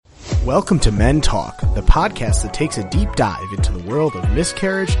Welcome to MenTalk, the podcast that takes a deep dive into the world of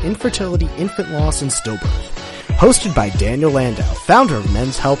miscarriage, infertility, infant loss, and stillbirth. Hosted by Daniel Landau, founder of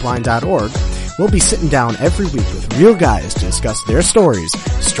menshelpline.org, we'll be sitting down every week with real guys to discuss their stories,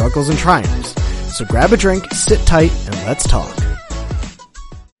 struggles, and triumphs. So grab a drink, sit tight, and let's talk.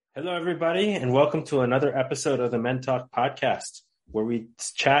 Hello, everybody, and welcome to another episode of the MenTalk podcast, where we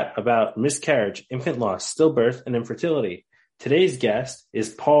chat about miscarriage, infant loss, stillbirth, and infertility. Today's guest is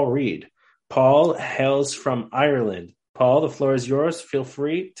Paul Reid. Paul hails from Ireland. Paul, the floor is yours. Feel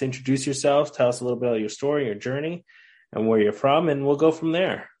free to introduce yourself, tell us a little bit about your story, your journey, and where you're from, and we'll go from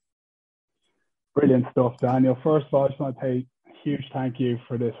there. Brilliant stuff, Daniel. First of all, I just want to say a huge thank you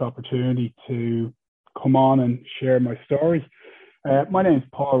for this opportunity to come on and share my story. My name is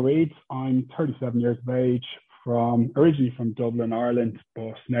Paul Reid. I'm 37 years of age, originally from Dublin, Ireland,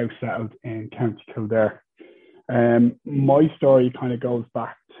 but now settled in County Kildare. My story kind of goes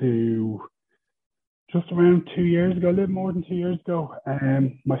back to just around 2 years ago, a little more than 2 years ago.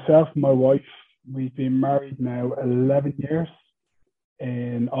 Myself and my wife, we've been married now 11 years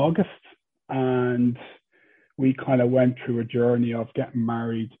in August, and we kind of went through a journey of getting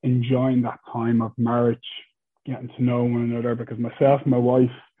married, enjoying that time of marriage, getting to know one another, because myself and my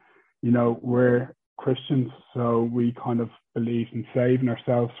wife, you know, we're Christians, so we kind of believe in saving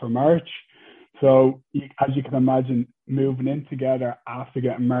ourselves for marriage. So as you can imagine, moving in together after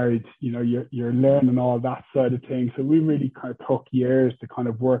getting married, you know, you're learning all that side of things. So we really kind of took years to kind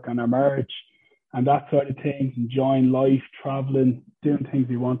of work on our marriage and that side of things, enjoying life, traveling, doing things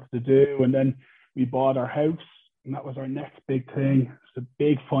we wanted to do. And then we bought our house, and that was our next big thing. It's a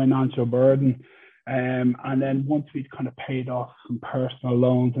big financial burden. And then once we'd kind of paid off some personal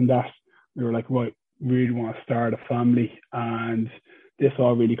loans and that, we were like, right, we really want to start a family. And this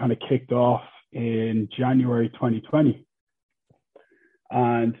all really kind of kicked off in January 2020.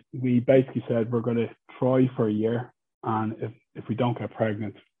 And we basically said we're going to try for a year, and if we don't get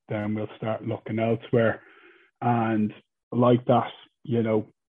pregnant, then we'll start looking elsewhere. And like that, you know,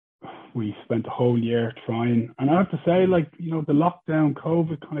 we spent a whole year trying. And I have to say, like, you know, the lockdown,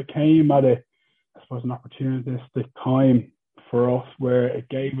 COVID kind of came at I suppose, an opportunistic time for us, where it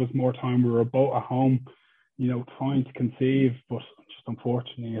gave us more time. We were both at home, you know, trying to conceive, but just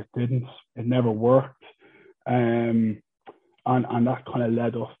unfortunately it never worked. And that kind of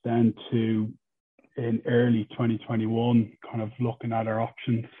led us then to, in early 2021, kind of looking at our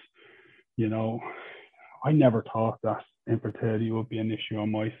options. You know, I never thought that infertility would be an issue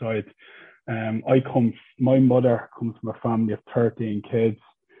on my side. My mother comes from a family of 13 kids,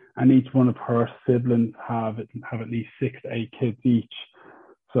 and each one of her siblings have at least 6 to 8 kids each.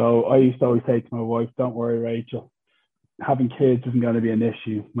 So I used to always say to my wife, don't worry, Rachel, having kids isn't going to be an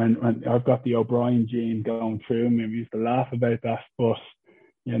issue. When I've got the O'Brien gene going through me, we used to laugh about that. But,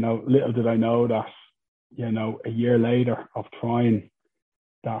 you know, little did I know that, you know, a year later of trying,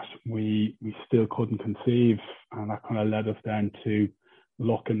 that we still couldn't conceive. And that kind of led us then to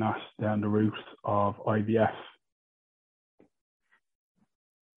looking at down the route of IVF.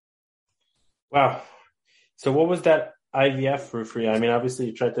 Wow. So what was that IVF route for you? I mean, obviously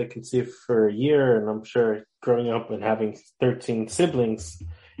you tried to conceive for a year, and I'm sure growing up and having 13 siblings,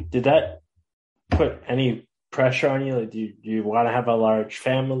 did that put any pressure on you? Like, do you want to have a large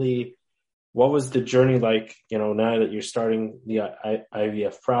family? What was the journey like, you know, now that you're starting the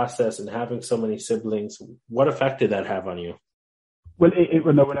IVF process and having so many siblings? What effect did that have on you? Well,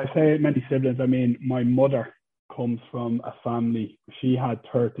 when I say many siblings, I mean my mother comes from a family. She had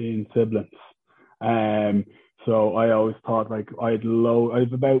 13 siblings. So I always thought, like, I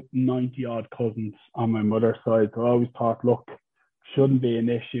have about 90 odd cousins on my mother's side. So I always thought, look, shouldn't be an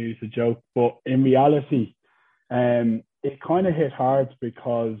issue, it's a joke. But in reality, it kind of hit hard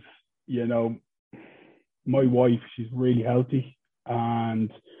because, you know, my wife, she's really healthy,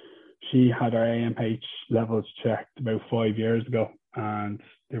 and she had her AMH levels checked about 5 years ago, and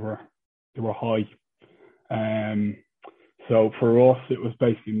they were high. So for us, it was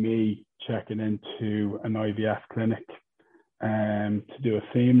basically me checking into an IVF clinic to do a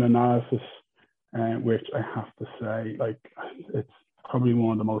semen analysis, which I have to say, like, it's probably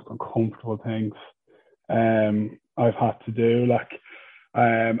one of the most uncomfortable things I've had to do. Like,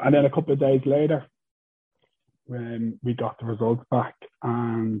 and then a couple of days later, when we got the results back,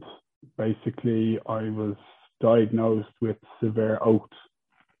 and basically I was diagnosed with severe oats.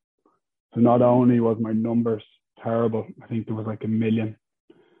 So not only was my numbers terrible, I think there was like 1 million.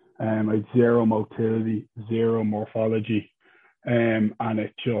 I had zero motility, zero morphology, and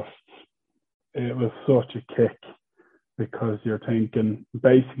it was such a kick, because you're thinking,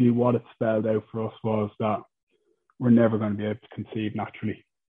 basically what it spelled out for us was that we're never going to be able to conceive naturally.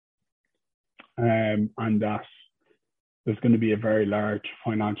 and that there's going to be a very large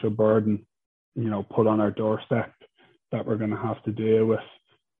financial burden, put on our doorstep that we're going to have to deal with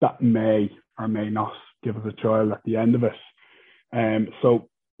that may or may not give us a child at the end of it. So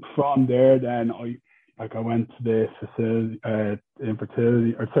from there, then I went to the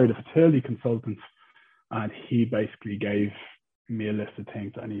fertility consultant, and he basically gave me a list of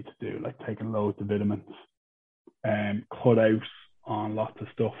things I need to do, like taking loads of vitamins, cut out on lots of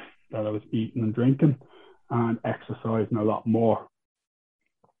stuff that I was eating and drinking, and exercising a lot more.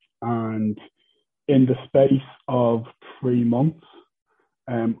 And in the space of 3 months,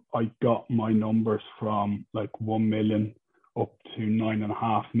 I got my numbers from like 1 million up to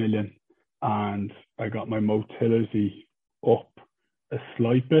 9.5 million, and I got my motility up a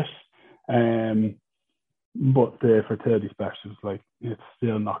slight bit. But the fertility specialist was like, it's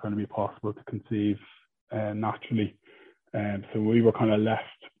still not going to be possible to conceive naturally. So we were kind of left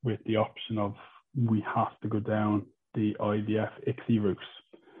with the option of we have to go down the IVF ICSI route.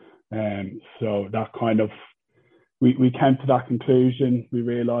 So that kind of, we came to that conclusion. We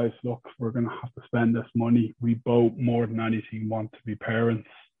realised, look, we're going to have to spend this money. We both, more than anything, want to be parents.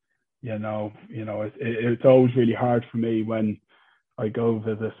 It's always really hard for me when I go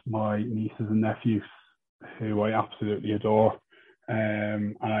visit my nieces and nephews, who I absolutely adore,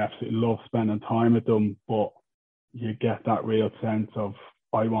 and I absolutely love spending time with them. But you get that real sense of,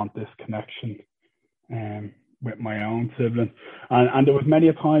 I want this connection with my own sibling. And there was many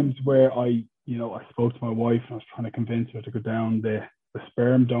a times where I spoke to my wife and I was trying to convince her to go down the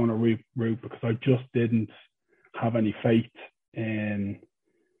sperm donor route because I just didn't have any faith in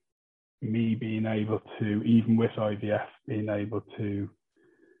me being able to, even with IVF, being able to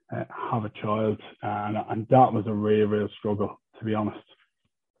have a child. And that was a real struggle, to be honest.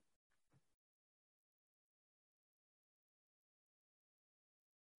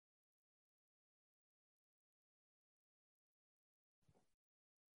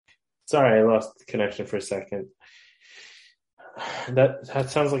 Sorry, I lost the connection for a second. That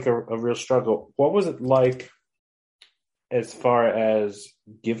sounds like a real struggle. What was it like as far as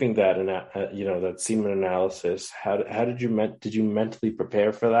giving that that semen analysis? How did you mentally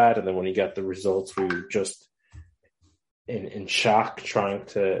prepare for that? And then when you got the results, were you just in shock, trying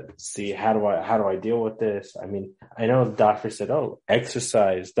to see how do I deal with this? I mean, I know the doctor said,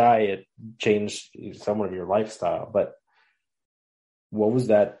 exercise, diet, change somewhat of your lifestyle, but what was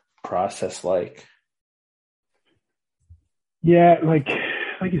that process like? Yeah, like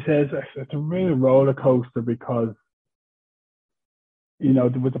you said, it's a real roller coaster because there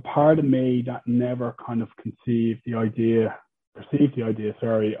was a part of me that never kind of perceived the idea,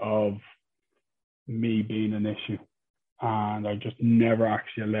 of me being an issue. And I just never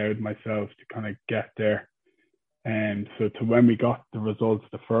actually allowed myself to kind of get there. And so to when we got the results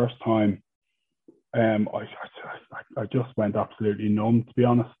the first time, I just went absolutely numb, to be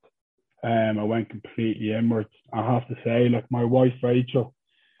honest. I went completely inwards. I have to say, like, my wife, Rachel,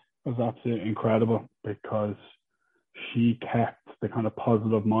 was absolutely incredible because she kept the kind of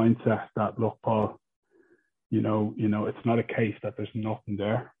positive mindset that, look, Paul, it's not a case that there's nothing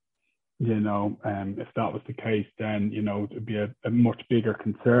there. If that was the case, then, it'd be a much bigger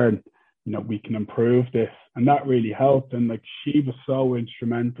concern. We can improve this. And that really helped. And like, she was so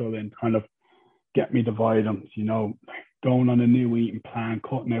instrumental in kind of get me the vitamins, going on a new eating plan,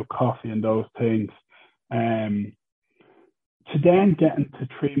 cutting out coffee and those things. To then getting to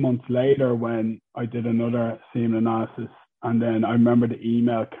 3 months later when I did another semen analysis, and then I remember the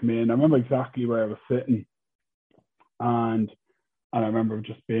email come in. I remember exactly where I was sitting, and I remember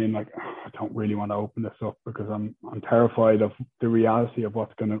just being like, I don't really want to open this up because I'm terrified of the reality of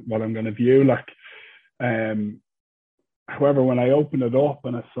what I'm gonna view. However, when I opened it up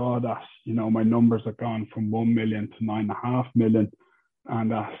and I saw that, my numbers had gone from 1 million to 9.5 million,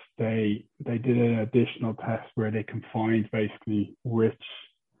 and that they did an additional test where they can find basically which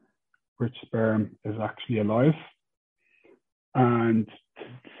sperm is actually alive. And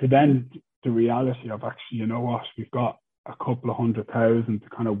so then the reality of actually, we've got a couple of 100,000 to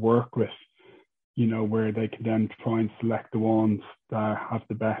kind of work with, where they can then try and select the ones that have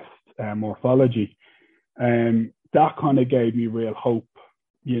the best morphology. That kind of gave me real hope,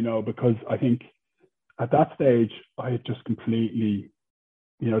 because I think at that stage I had just completely,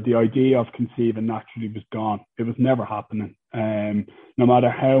 the idea of conceiving naturally was gone. It was never happening. No matter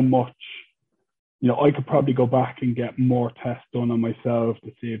how much, I could probably go back and get more tests done on myself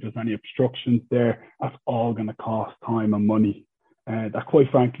to see if there's any obstructions there. That's all going to cost time and money that,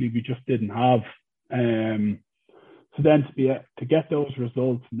 quite frankly, we just didn't have. So then to get those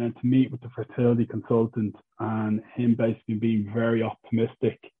results and then to meet with the fertility consultant and him basically being very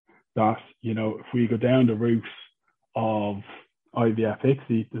optimistic that, if we go down the route of IVF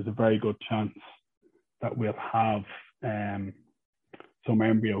ICSI, there's a very good chance that we'll have some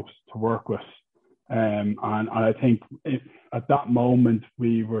embryos to work with. And I think at that moment,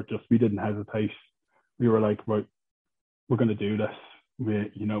 we didn't hesitate. We were like, right, we're going to do this.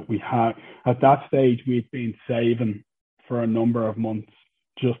 At that stage, we'd been saving for a number of months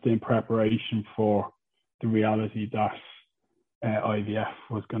just in preparation for the reality that IVF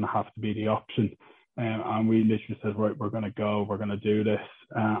was going to have to be the option. And we literally said, right, we're going to do this.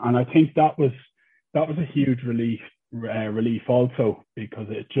 And I think that was a huge relief also, because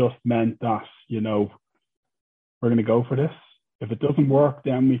it just meant that, we're going to go for this. If it doesn't work,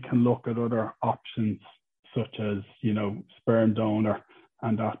 then we can look at other options such as, sperm donor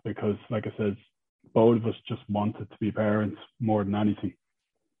and that, because like I said, both of us just wanted to be parents more than anything.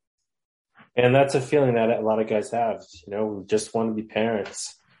 And that's a feeling that a lot of guys have, we just want to be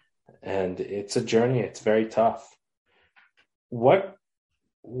parents. And it's a journey. It's very tough. What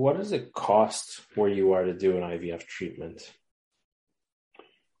does it cost where you are to do an IVF treatment?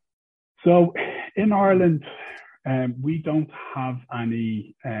 So in Ireland, we don't have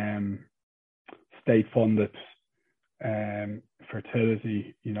any state-funded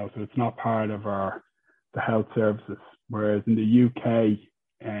fertility, so it's not part of the health services. Whereas in the UK,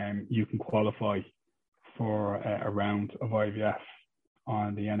 you can qualify for a round of IVF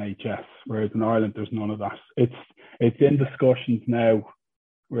on the NHS, whereas in Ireland there's none of that. It's in discussions now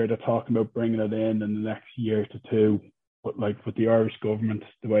where they're talking about bringing it in the next year to two, but like with the Irish government,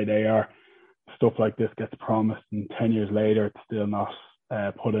 the way they are, stuff like this gets promised and 10 years later it's still not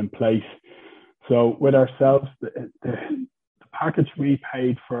put in place. So with ourselves, the package we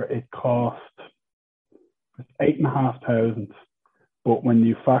paid for, it cost $8,500. But when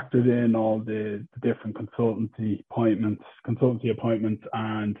you factored in all the different consultancy appointments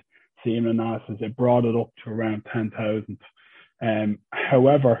and semen analysis, it brought it up to around 10,000.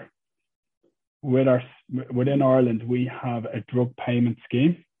 However, within Ireland, we have a drug payment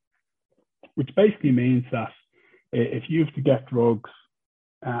scheme, which basically means that if you have to get drugs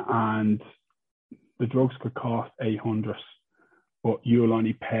and the drugs could cost 800, but you'll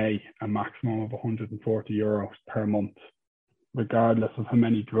only pay a maximum of €140 per month, regardless of how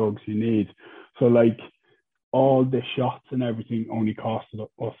many drugs you need. So like all the shots and everything only costed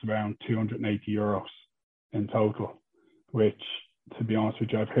us around €280 in total, which, to be honest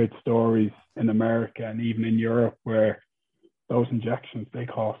with you, I've heard stories in America and even in Europe where those injections, they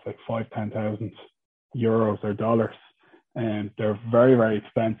cost like €5,000-10,000 or dollars, and they're very, very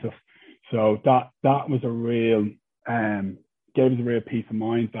expensive. So that was a real, gave us a real peace of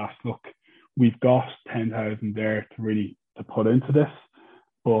mind that, look, we've got 10,000 there to put into this,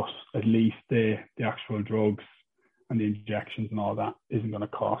 but at least the actual drugs and the injections and all that isn't going to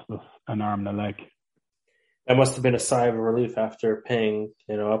cost us an arm and a leg. That must have been a sigh of relief after paying,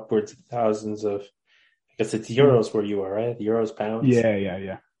 upwards of thousands of, I guess it's euros where you are, right? Euros, pounds?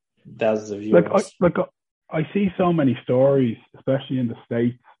 Yeah. Thousands of euros. I see so many stories, especially in the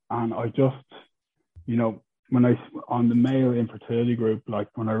States, and I just, when on the male infertility group, like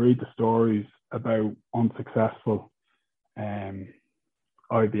when I read the stories about unsuccessful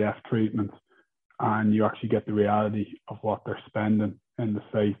IVF treatments, and you actually get the reality of what they're spending in the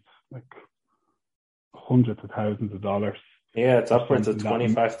States, like hundreds of thousands of dollars. Yeah, it's upwards of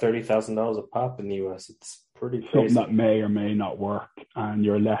 $25,000-$30,000 a pop in the US. It's pretty crazy. Something that may or may not work, and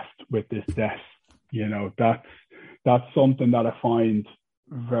you're left with this debt. That's something that I find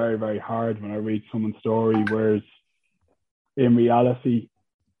very, very hard when I read someone's story, whereas in reality,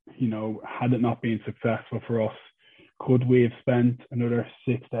 had it not been successful for us, could we have spent another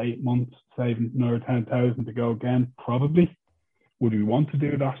 6 to 8 months saving another 10,000 to go again? Probably. Would we want to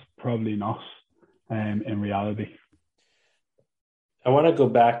do that? Probably not. In reality, I want to go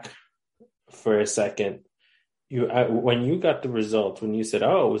back for a second. When you got the results, when you said,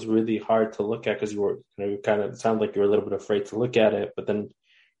 "Oh, it was really hard to look at," because you were, kind of sounded like you were a little bit afraid to look at it, but then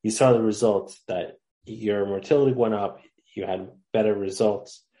you saw the results that your mortality went up, you had better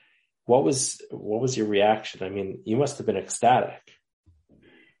results. What was your reaction? I mean, you must have been ecstatic.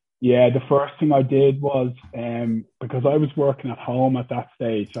 Yeah, the first thing I did was, because I was working at home at that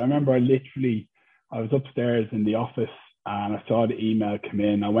stage, I remember I was upstairs in the office and I saw the email come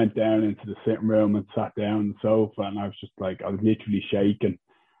in. I went down into the sitting room and sat down on the sofa, and I was literally shaking.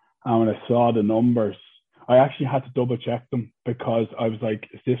 And when I saw the numbers, I actually had to double check them, because I was like,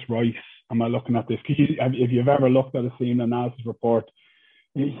 is this right? Am I looking at this? Because if you've ever looked at a semen analysis report,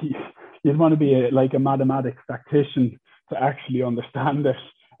 you'd want to be a mathematics tactician to actually understand it,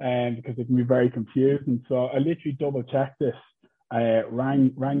 because it can be very confusing. So I literally double checked this,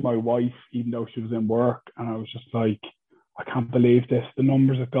 rang my wife, even though she was in work, and I was just like, I can't believe this. The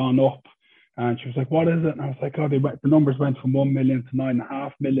numbers have gone up. And she was like, what is it? And I was like, oh, the numbers went from 1 million to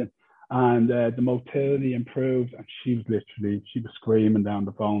 9.5 million. And the motility improved. And she was screaming down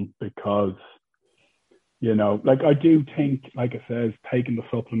the phone because, like I do think, like it says, taking the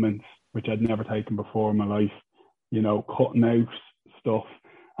supplements, which I'd never taken before in my life, cutting out stuff.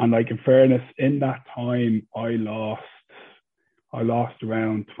 And like, in fairness, in that time, I lost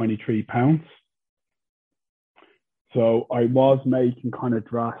around 23 pounds. So I was making kind of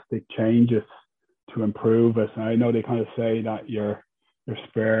drastic changes to improve it. And I know they kind of say that your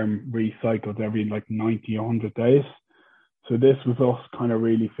sperm recycles every like 90, 100 days. So this was us kind of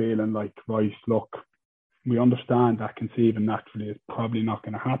really feeling like, right, look, we understand that conceiving naturally is probably not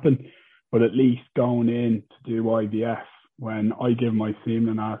going to happen, but at least going in to do IVF, when I give my semen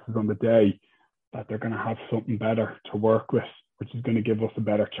analysis on the day, that they're going to have something better to work with, which is going to give us a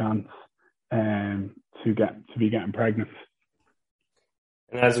better chance to be getting pregnant.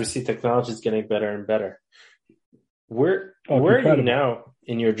 And as we see, technology is getting better and better. Where are you now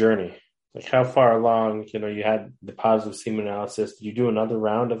in your journey? Like, how far along? You had the positive semen analysis. Did you do another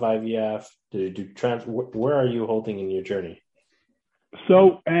round of IVF? Did you do where are you holding in your journey?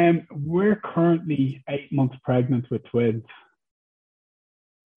 So we're currently 8 months pregnant with twins.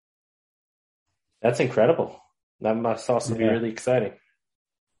 That's incredible. That must also be really exciting.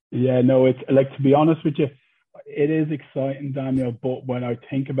 Yeah, no, it's like, to be honest with you, it is exciting, Daniel. But when I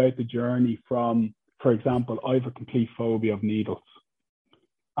think about the journey from, for example, I have a complete phobia of needles.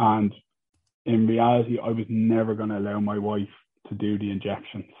 And in reality, I was never going to allow my wife to do the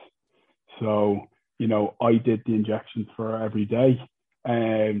injections. So, I did the injections for her every day,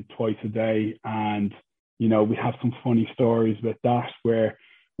 twice a day. And, we have some funny stories with that, where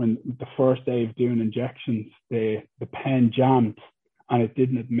when the first day of doing injections, the pen jammed and it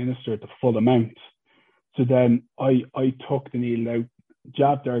didn't administer the full amount. So then I took the needle out,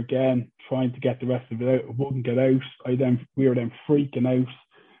 jabbed her again, trying to get the rest of it out. It wouldn't get out. We were then freaking out.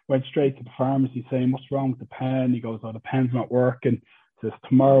 Went straight to the pharmacy saying, what's wrong with the pen? He goes, oh, the pen's not working. Says,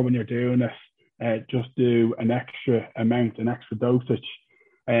 tomorrow when you're doing it, just do an extra amount, an extra dosage.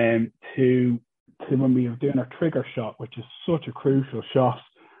 To when we were doing our trigger shot, which is such a crucial shot.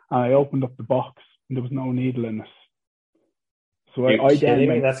 And I opened up the box and there was no needle in it. So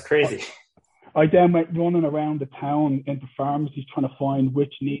That's crazy. I then went running around the town into pharmacies trying to find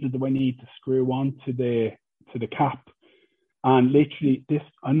which needle do I need to screw onto the cap. And literally,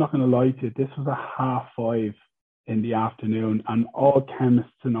 I'm not going to lie to you, this was 5:30 in the afternoon, and all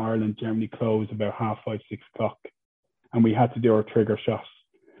chemists in Ireland generally close about 5:30, 6 o'clock. And we had to do our trigger shots.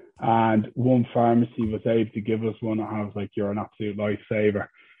 And one pharmacy was able to give us one, and I was like, you're an absolute lifesaver.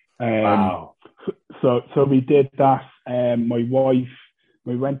 Wow. So we did that. My wife,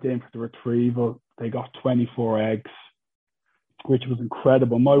 we went in for the retrieval. They got 24 eggs, which was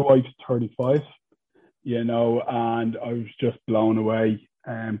incredible. My wife's 35, and I was just blown away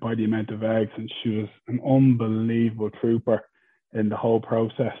by the amount of eggs, and she was an unbelievable trooper in the whole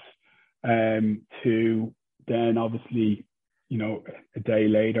process. To then obviously, a day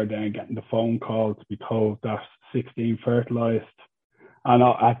later, then getting the phone call to be told that 16 fertilized. And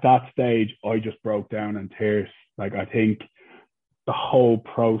at that stage, I just broke down in tears. Like, I think the whole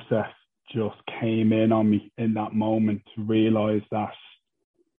process just came in on me in that moment to realize that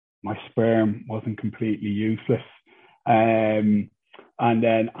my sperm wasn't completely useless. And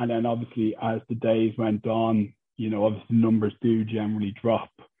then obviously as the days went on, obviously numbers do generally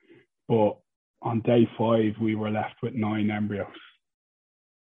drop. But on day 5, we were left with 9 embryos.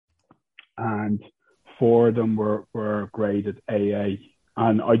 And 4 of them were graded AA.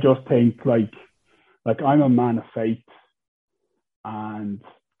 And I just think like I'm a man of faith, and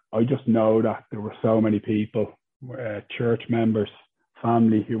I just know that there were so many people, church members,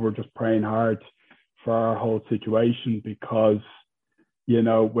 family, who were just praying hard for our whole situation, because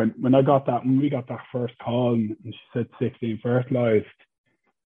when we got that first call and she said 16 fertilized,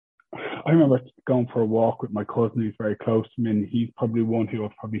 I remember going for a walk with my cousin who's very close to me, and he's probably one who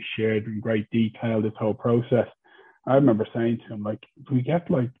I've probably shared in great detail this whole process. I remember saying to him, like, if we get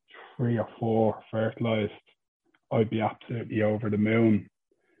like 3 or 4 fertilized, I'd be absolutely over the moon.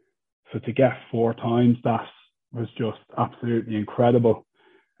 So to get 4 times that was just absolutely incredible.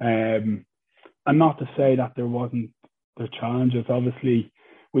 And not to say that there wasn't the challenges. Obviously,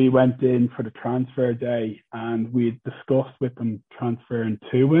 we went in for the transfer day and we discussed with them transferring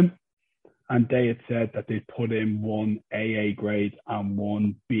 2 in. And they had said that they'd put in 1 AA grade and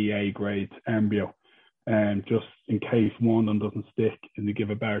 1 BA grade embryo. Just in case one of them doesn't stick, and they give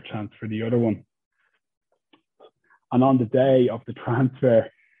a better chance for the other one. And on the day of the transfer,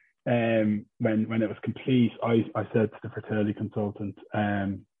 when it was complete, I said to the fertility consultant,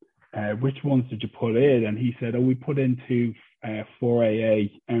 which ones did you put in? And he said, we put in two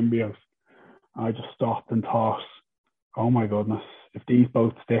 4AA embryos. I just stopped and thought, oh my goodness, if these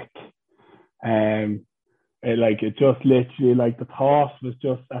both stick, it just literally, like, the thought was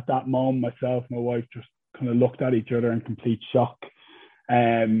just at that moment, myself and my wife just kind of looked at each other in complete shock.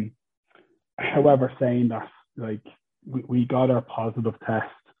 However, saying that, like, we got our positive test,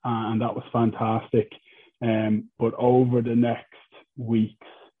 and that was fantastic. But over the next weeks,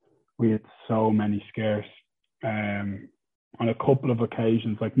 we had so many scares. On a couple of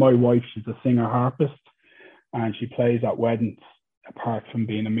occasions, like, my wife, she's a singer harpist, and she plays at weddings apart from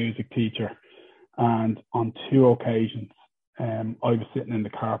being a music teacher. And on two occasions, I was sitting in the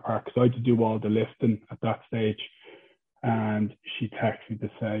car park because I had to do all the lifting at that stage. And she texted me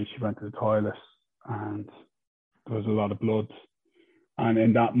to say she went to the toilet and there was a lot of blood. And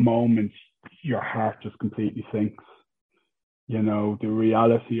in that moment, your heart just completely sinks. You know, the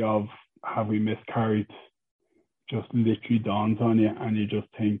reality of have we miscarried just literally dawns on you, and you just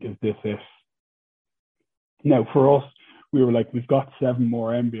think, is this it? Now, for us, we were like, we've got 7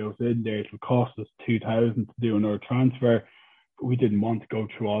 more embryos in there. It'll cost us $2,000 to do another transfer. But we didn't want to go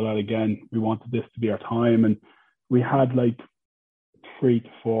through all that again. We wanted this to be our time. And we had like 3 to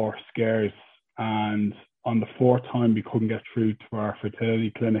 4 scares. And on the 4th time, we couldn't get through to our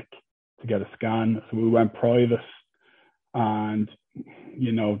fertility clinic to get a scan. So we went private. And,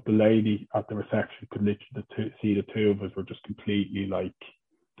 you know, the lady at the reception could literally see the two of us were just completely like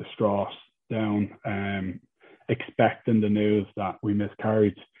distraught, down, expecting the news that we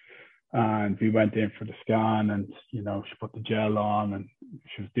miscarried. And we went in for the scan, and, you know, she put the gel on and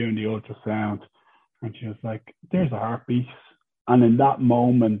she was doing the ultrasound, and she was like, there's a heartbeat. And in that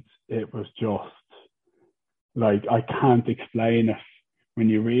moment, it was just like, I can't explain it. When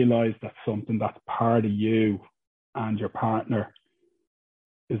you realize that something that's part of you and your partner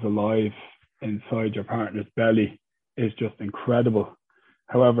is alive inside your partner's belly is just incredible.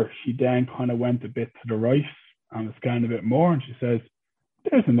 However, she then kind of went a bit to the right and scanned a bit more, and she says,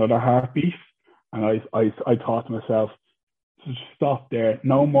 there's another heartbeat. And I thought to myself, just stop there,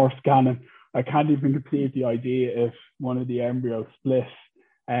 no more scanning. I can't even conceive the idea if one of the embryos split.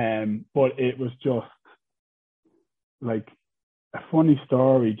 But it was just like a funny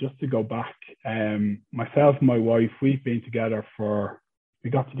story. Just to go back, myself and my wife, we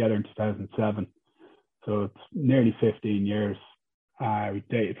got together in 2007. So it's nearly 15 years. We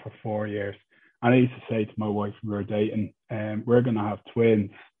dated for 4 years. And I used to say to my wife when we were dating, we're going to have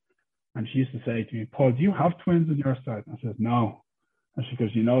twins. And she used to say to me, Paul, do you have twins on your side? And I said, no. And she goes,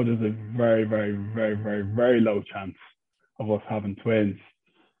 you know, there's a very, very, very, very, very low chance of us having twins.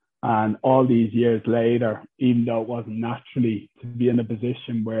 And all these years later, even though it wasn't naturally to be in a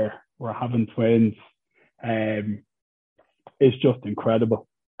position where we're having twins, it's just incredible.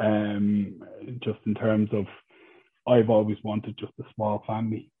 Just in terms of, I've always wanted just a small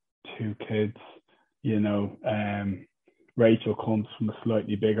family, 2 kids, you know. Rachel comes from a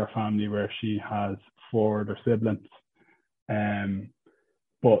slightly bigger family where she has 4 other siblings.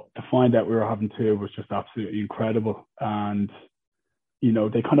 But to find out we were having 2 was just absolutely incredible. And, you know,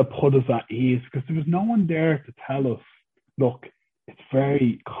 they kind of put us at ease because there was no one there to tell us, look, it's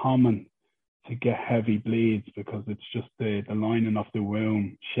very common to get heavy bleeds because it's just the lining of the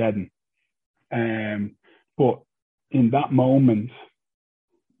womb shedding. But in that moment,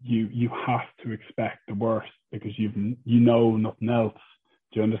 you have to expect the worst because you know nothing else.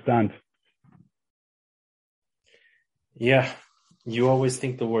 Do you understand? Yeah, you always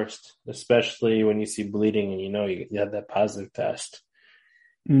think the worst, especially when you see bleeding and you know you had that positive test.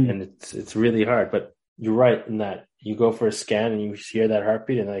 And it's really hard. But you're right in that you go for a scan and you hear that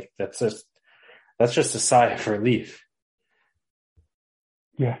heartbeat, and like that's just a sigh of relief.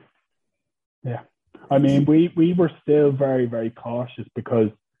 Yeah. I mean, we were still very, very cautious because,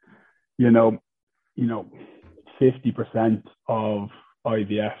 you know, 50% of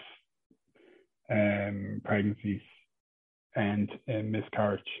IVF pregnancies end in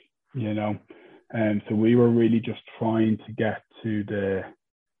miscarriage, you know. And so we were really just trying to get to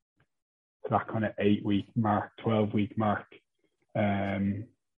that kind of 8-week mark, 12-week mark,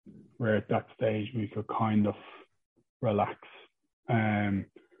 where at that stage we could kind of relax. And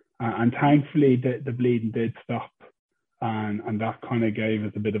thankfully the bleeding did stop, and that kind of gave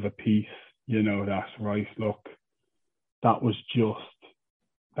us a bit of a peace, you know, that, right, look, that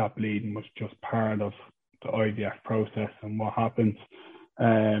bleeding was just part of the IVF process and what happens.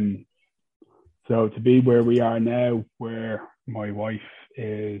 So to be where we are now, where my wife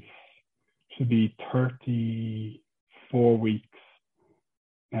should be 34 4 weeks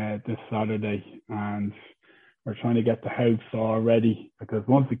this Saturday, and we're trying to get the house all ready, because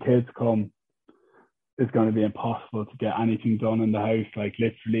once the kids come, it's going to be impossible to get anything done in the house. Like,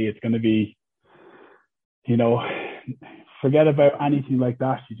 literally, it's going to be, forget about anything like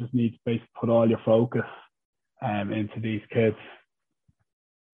that. You just need to basically put all your focus into these kids.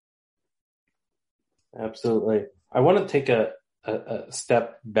 Absolutely. I want to take a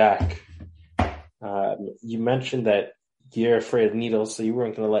step back. You mentioned that you're afraid of needles, so you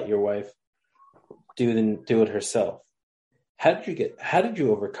weren't going to let your wife do it herself. How did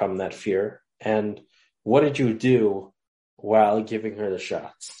you overcome that fear, and what did you do while giving her the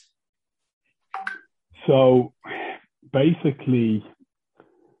shots? So basically,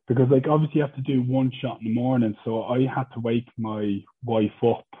 because obviously you have to do one shot in the morning, so I had to wake my wife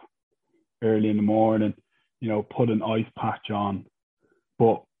up early in the morning, put an ice patch on.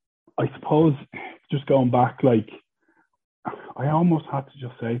 But I suppose, just going back, I almost had to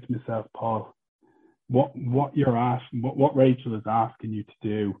just say to myself, Paul, what you're asking, what Rachel is asking you to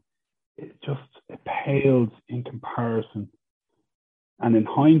do, it pales in comparison. And in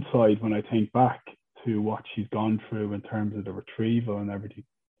hindsight, when I think back to what she's gone through in terms of the retrieval and everything,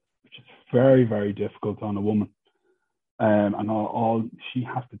 which is very, very difficult on a woman, and all she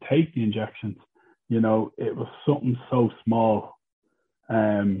has to take the injections, it was something so small.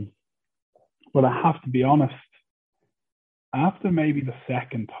 But I have to be honest, after maybe the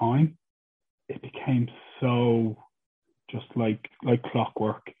second time, it became so just like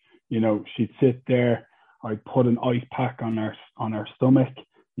clockwork. She'd sit there, I'd put an ice pack on her stomach,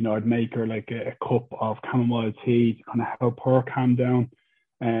 I'd make her like a cup of chamomile tea to kind of help her calm down.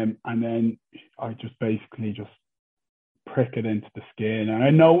 And then I just basically just prick it into the skin. And I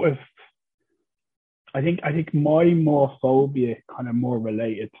noticed, I think my more phobia kind of more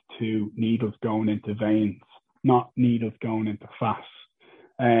related to needles going into veins, not needles going into fat.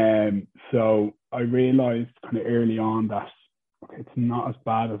 So I realized kind of early on that, okay, it's not as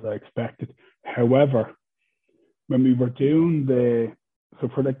bad as I expected. However, when we were doing so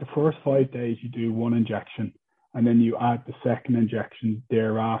for the first 5 days, you do one injection, and then you add the second injection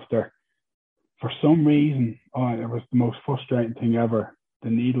thereafter. For some reason, it was the most frustrating thing ever. The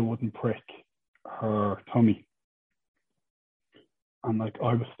needle wouldn't prick her tummy. And I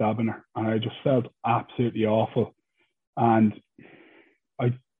was stabbing her, and I just felt absolutely awful. And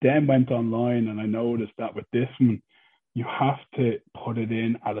I then went online, and I noticed that with this one, you have to put it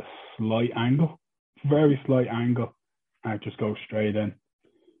in at a slight angle, very slight angle, and it just goes straight in.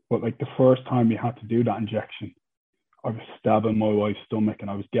 But the first time we had to do that injection, I was stabbing my wife's stomach, and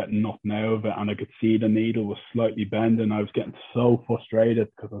I was getting nothing out of it, and I could see the needle was slightly bending. I was getting so frustrated,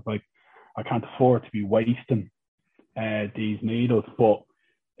 because I was like, I can't afford to be wasting these needles. But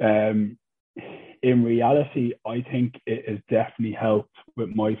in reality, I think it has definitely helped with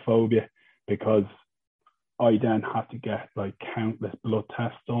my phobia, because I then had to get countless blood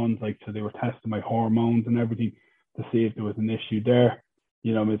tests done. So they were testing my hormones and everything to see if there was an issue there.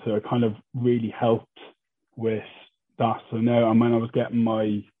 So it kind of really helped with that. So now, and when I was getting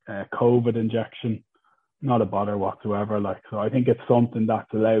my COVID injection, not a bother whatsoever. So I think it's something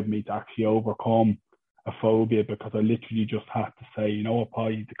that's allowed me to actually overcome a phobia, because I literally just had to say, you know what,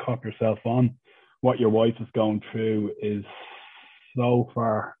 Paul, you need to cop yourself on. What your wife is going through is so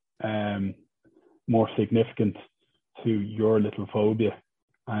far more significant to your little phobia.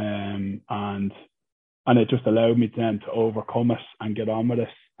 And it just allowed me then to overcome it and get on with it.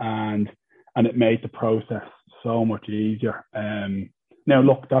 And it made the process so much easier. Now,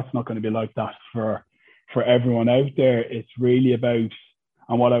 look, that's not going to be like that for everyone out there. It's really about,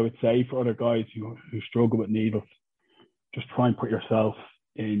 and what I would say for other guys who struggle with needles, just try and put yourself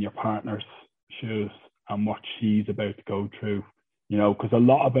in your partner's shoes and what she's about to go through. Because a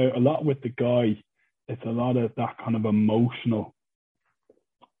lot with the guy, it's a lot of that kind of emotional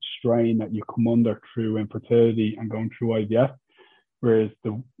strain that you come under through infertility and going through IVF, whereas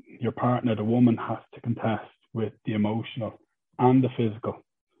your partner, the woman, has to contest with the emotional and the physical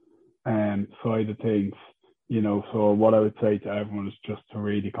side of things. So what I would say to everyone is just to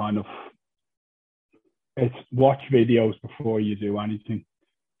really kind of, it's watch videos before you do anything,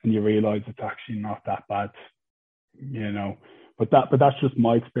 and you realize it's actually not that bad, But that's just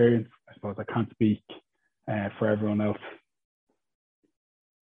my experience. I suppose I can't speak for everyone else.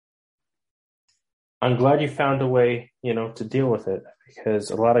 I'm glad you found a way, to deal with it,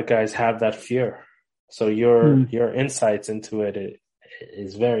 because a lot of guys have that fear. So your insights into it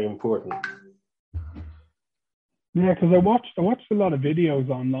is very important. Yeah, because I watched a lot of videos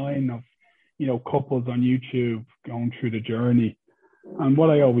online of, couples on YouTube going through the journey. And what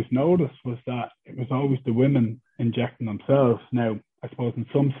I always noticed was that it was always the women injecting themselves. Now, I suppose in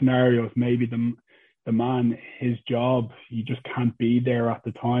some scenarios, maybe the man, his job, he just can't be there at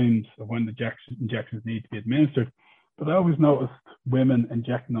the times of when the injections need to be administered. But I always noticed women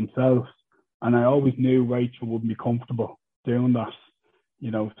injecting themselves, and I always knew Rachel wouldn't be comfortable doing that,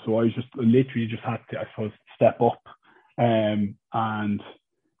 so I literally just had to, I suppose, step up and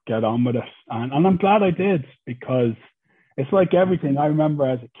get on with it. And I'm glad I did, because it's like everything. I remember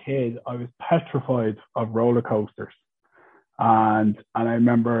as a kid, I was petrified of roller coasters. And I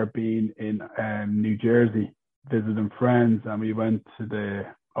remember being in New Jersey visiting friends, and we went to the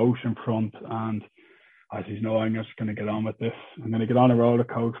ocean front, and I said, I'm just going to get on with this. I'm going to get on a roller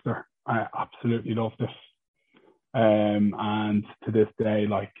coaster. I absolutely loved it. And to this day,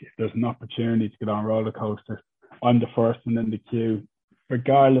 like, if there's an opportunity to get on a roller coaster, I'm the first one in the queue,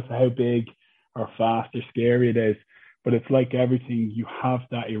 regardless of how big or fast or scary it is. But it's like everything, you have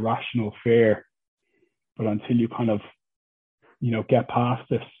that irrational fear. But until you kind of, get past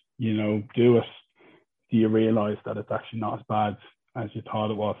it, do it, do you realize that it's actually not as bad as you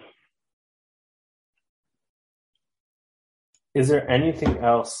thought it was. Is there anything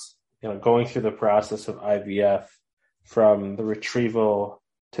else, going through the process of IVF, from the retrieval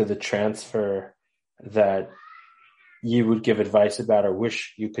to the transfer, that you would give advice about or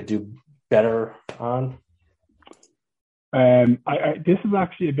wish you could do better on? This is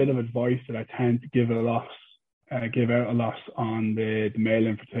actually a bit of advice that I tend to give out a lot on the male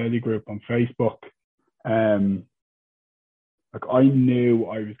infertility group on Facebook. Like, I knew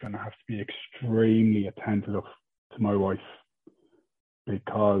I was going to have to be extremely attentive to my wife,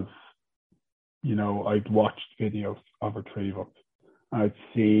 because I'd watched videos of retrieval. I'd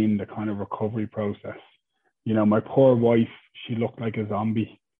seen the kind of recovery process. My poor wife, she looked like a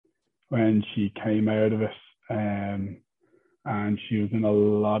zombie when she came out of it, and she was in a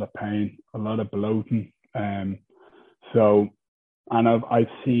lot of pain, a lot of bloating. And I've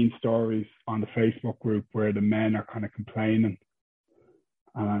seen stories on the Facebook group where the men are kind of complaining,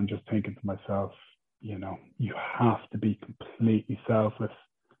 and I'm just thinking to myself, you have to be completely selfless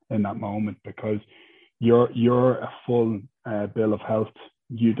in that moment, because you're a full bill of health.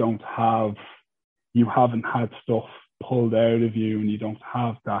 You haven't had stuff pulled out of you, and you don't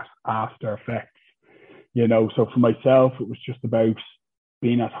have that after effects. So for myself, it was just about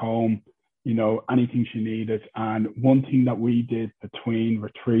being at home, anything she needed. And one thing that we did between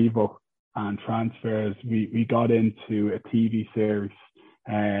retrieval and transfers, we got into a TV series,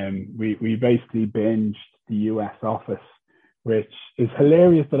 and we basically binged the US Office, which is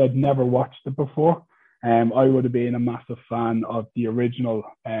hilarious that I'd never watched it before. I would have been a massive fan of the original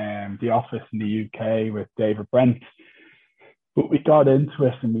The Office in the UK with David Brent. But we got into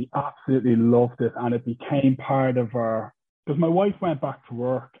it and we absolutely loved it, and it became part of because my wife went back to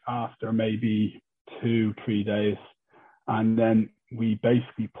work after maybe 2-3 days, and then we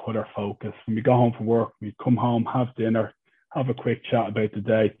basically put our focus. When we got home from work, we'd come home, have dinner, have a quick chat about the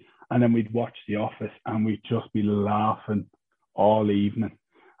day, and then we'd watch The Office, and we'd just be laughing all evening.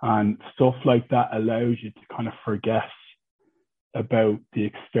 And stuff like that allows you to kind of forget about the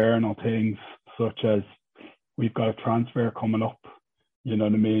external things, such as we've got a transfer coming up, you know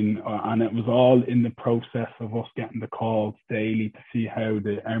what I mean? And it was all in the process of us getting the calls daily to see how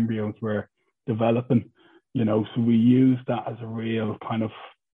the embryos were developing, so we used that as a real kind of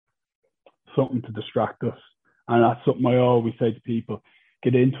something to distract us. And that's something I always say to people: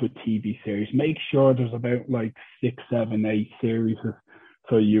 get into a TV series. Make sure there's about like 6, 7, 8 series,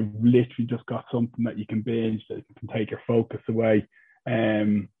 so you've literally just got something that you can binge, that can take your focus away.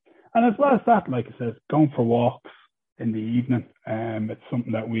 And as well as that, like I said, going for walks in the evening. It's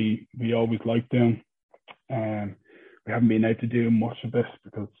something that we always like doing. We haven't been able to do much of this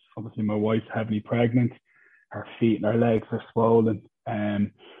because obviously my wife's heavily pregnant. Her feet and her legs are swollen.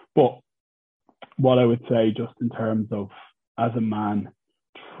 But what I would say, just in terms of as a man,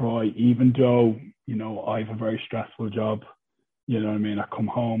 try, even though, I have a very stressful job, I mean, I come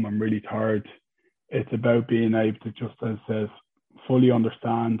home, I'm really tired. It's about being able to, just as it says, fully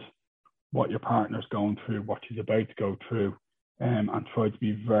understand what your partner's going through, what she's about to go through, and try to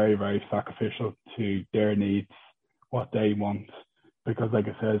be very, very sacrificial to their needs, what they want. Because like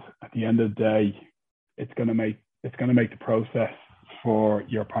I said, at the end of the day, it's going to make the process for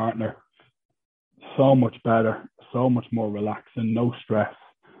your partner so much better, so much more relaxing, no stress.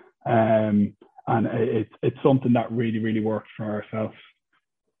 And it's something that really, really works for ourselves.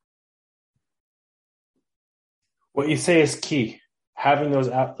 What you say is key. Having those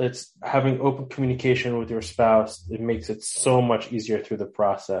outlets, having open communication with your spouse, it makes it so much easier through the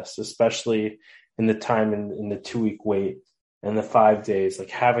process, especially in the time in the 2-week wait. and the 5 days, like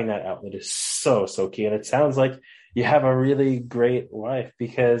having that outlet is so, so key. And it sounds like you have a really great wife,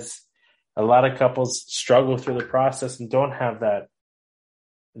 because a lot of couples struggle through the process and don't have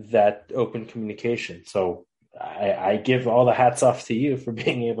that open communication. So I give all the hats off to you for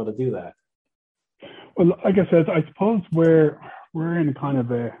being able to do that. Well, like I said, I suppose we're in kind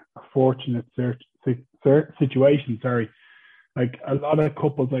of a fortunate situation. Sorry, like a lot of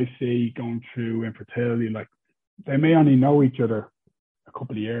couples I see going through infertility, like they may only know each other a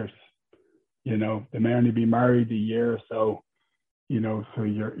couple of years. You know, they may only be married a year or so. You know, so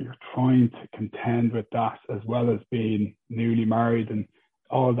you're trying to contend with that, as well as being newly married and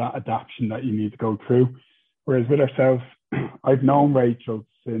all that adaptation that you need to go through. Whereas with ourselves, I've known Rachel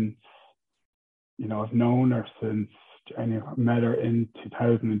since, you know, I've known her since I met her in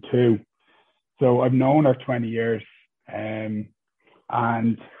 2002. So I've known her 20 years. And,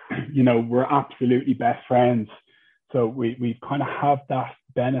 you know, we're absolutely best friends. So we kind of have that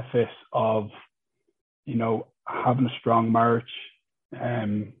benefit of, you know, having a strong marriage.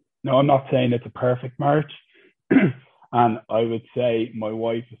 No, I'm not saying it's a perfect marriage. And I would say my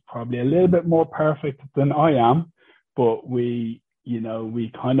wife is probably a little bit more perfect than I am. But we, you know,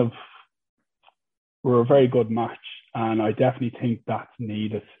 we're a very good match. And I definitely think that's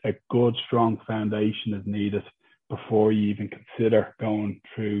needed. A good, strong foundation is needed before you even consider going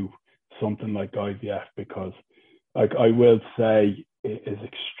through something like IVF, because, like, I will say it is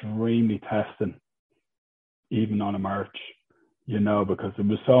extremely testing, even on a marriage, you know, because there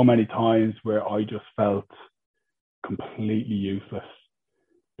was so many times where I just felt completely useless,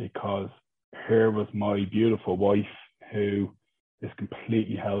 because here was my beautiful wife who is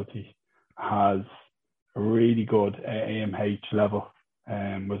completely healthy, has a really good AMH level,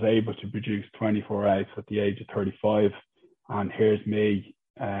 and was able to produce 24 eggs at the age of 35. And here's me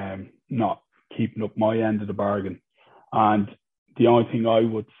not keeping up my end of the bargain. And the only thing I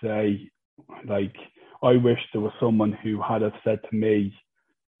would say, like, I wish there was someone who had have said to me,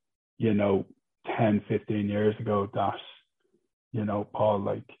 you know, 10, 15 years ago that, you know, Paul,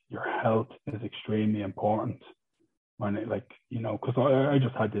 like, your health is extremely important. When it, like, you know, because I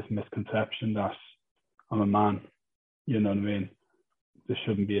just had this misconception that I'm a man, you know what I mean? There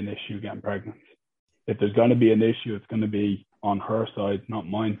shouldn't be an issue getting pregnant. If there's going to be an issue, it's going to be on her side, not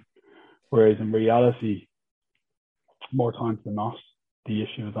mine. Whereas in reality, more times than not, the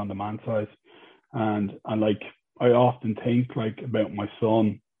issue is on the man's side. And like, I often think, like, about my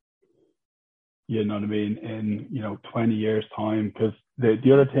son, you know what I mean, in, you know, 20 years time. Because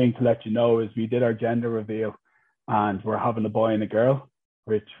the other thing to let you know is we did our gender reveal and we're having a boy and a girl,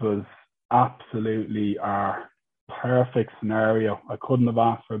 which was absolutely our perfect scenario. I couldn't have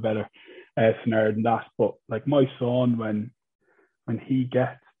asked for a better scenario than that. But like, my son, when he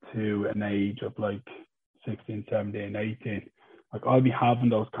gets to an age of like 16, 17, 18, like, I'll be having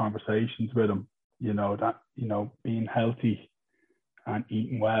those conversations with him, you know, that, you know, being healthy and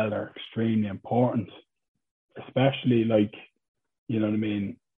eating well are extremely important, especially, like, you know what I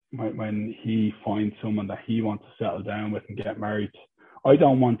mean, when he finds someone that he wants to settle down with and get married. I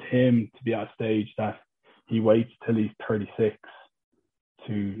don't want him to be at a stage that he waits till he's 36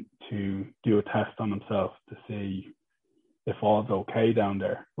 to do a test on himself to see if all's okay down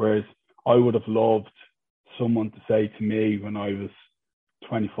there. Whereas I would have loved someone to say to me when I was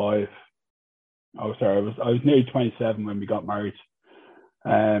 25, I was nearly 27 when we got married,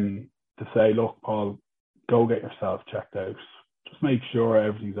 to say, look, Paul, go get yourself checked out. Just make sure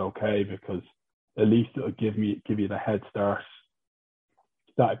everything's okay, because at least it'll give you the head start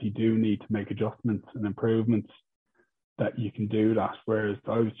that if you do need to make adjustments and improvements, that you can do that. Whereas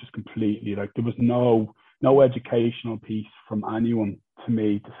I was just completely, like, there was no educational piece from anyone to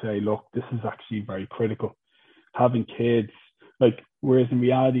me to say, look, this is actually very critical. Having kids, like, whereas in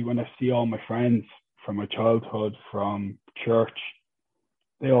reality, when I see all my friends from my childhood, from church,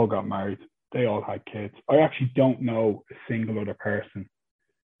 they all got married. They all had kids. I actually don't know a single other person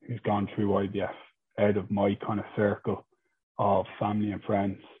who's gone through IVF out of my kind of circle of family and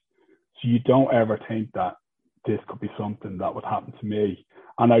friends. So you don't ever think that this could be something that would happen to me.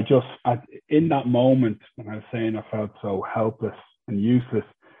 And I just, in that moment, when I was saying I felt so helpless and useless,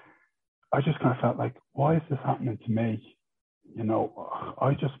 I just kind of felt like, why is this happening to me? You know,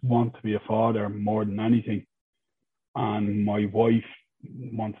 I just want to be a father more than anything. And my wife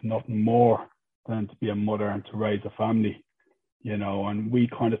wants nothing more than to be a mother and to raise a family, you know. And we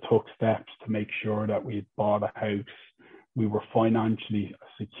kind of took steps to make sure that we had bought a house. We were financially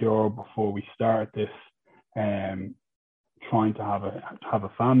secure before we started this, trying to have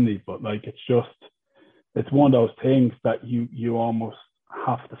a family. But like, it's one of those things that you almost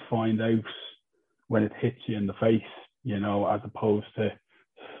have to find out when it hits you in the face, as opposed to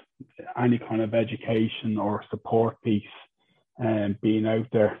any kind of education or support piece and being out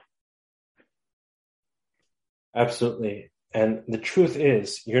there. Absolutely. And the truth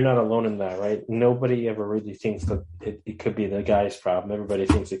is, you're not alone in that, right? Nobody ever really thinks that it could be the guy's problem. Everybody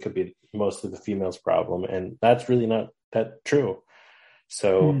thinks it could be mostly the female's problem. And that's really not that true.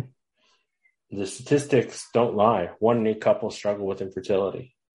 So the statistics don't lie. 1 in 8 couples struggle with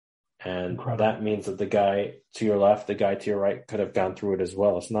infertility. And that means that the guy to your left, the guy to your right could have gone through it as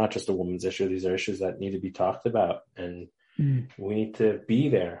well. It's not just a woman's issue. These are issues that need to be talked about. And we need to be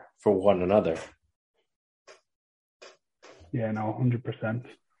there for one another. Yeah, no, 100%.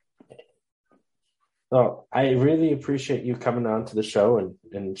 So I really appreciate you coming on to the show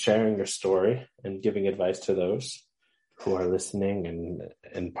and sharing your story and giving advice to those who are listening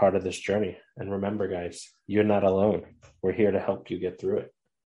and part of this journey. And remember, guys, you're not alone. We're here to help you get through it.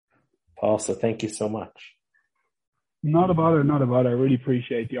 Paul, so thank you so much. Not a bother. I really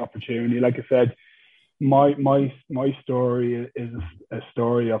appreciate the opportunity. Like I said, my story is a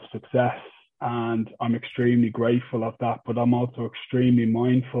story of success. And I'm extremely grateful of that, but I'm also extremely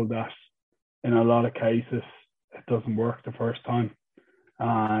mindful that in a lot of cases, it doesn't work the first time.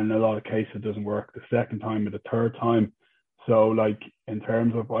 And in a lot of cases, it doesn't work the second time or the third time. So like in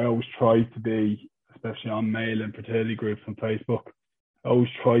terms of, I always try to be, especially on male infertility groups on Facebook, I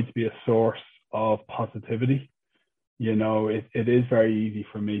always try to be a source of positivity. It is very easy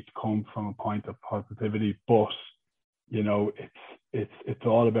for me to come from a point of positivity, but it's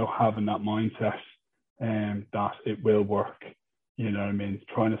all about having that mindset and that it will work. You know what I mean?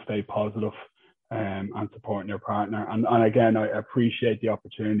 Trying to stay positive and supporting your partner. And again, I appreciate the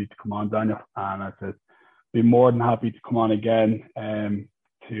opportunity to come on, Daniel. And I said, be more than happy to come on again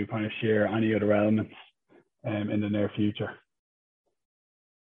to kind of share any other elements in the near future.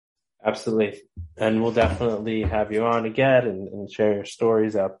 Absolutely. And we'll definitely have you on again and share your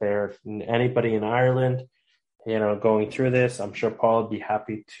stories out there. And anybody in Ireland, going through this, I'm sure Paul would be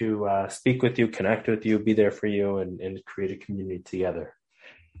happy to speak with you, connect with you, be there for you, and create a community together.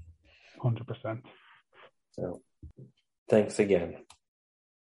 100%. So, thanks again.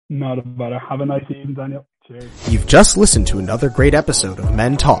 Not a bother. Have a nice evening, Daniel. Cheers. You've just listened to another great episode of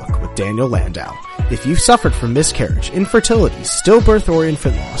Men Talk with Daniel Landau. If you've suffered from miscarriage, infertility, stillbirth, or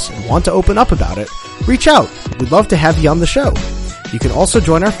infant loss and want to open up about it, reach out. We'd love to have you on the show. You can also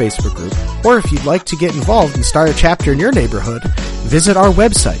join our Facebook group, or if you'd like to get involved and start a chapter in your neighborhood, visit our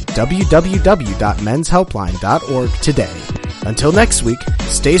website, www.menshelpline.org today. Until next week,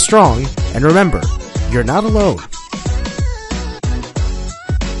 stay strong, and remember, you're not alone.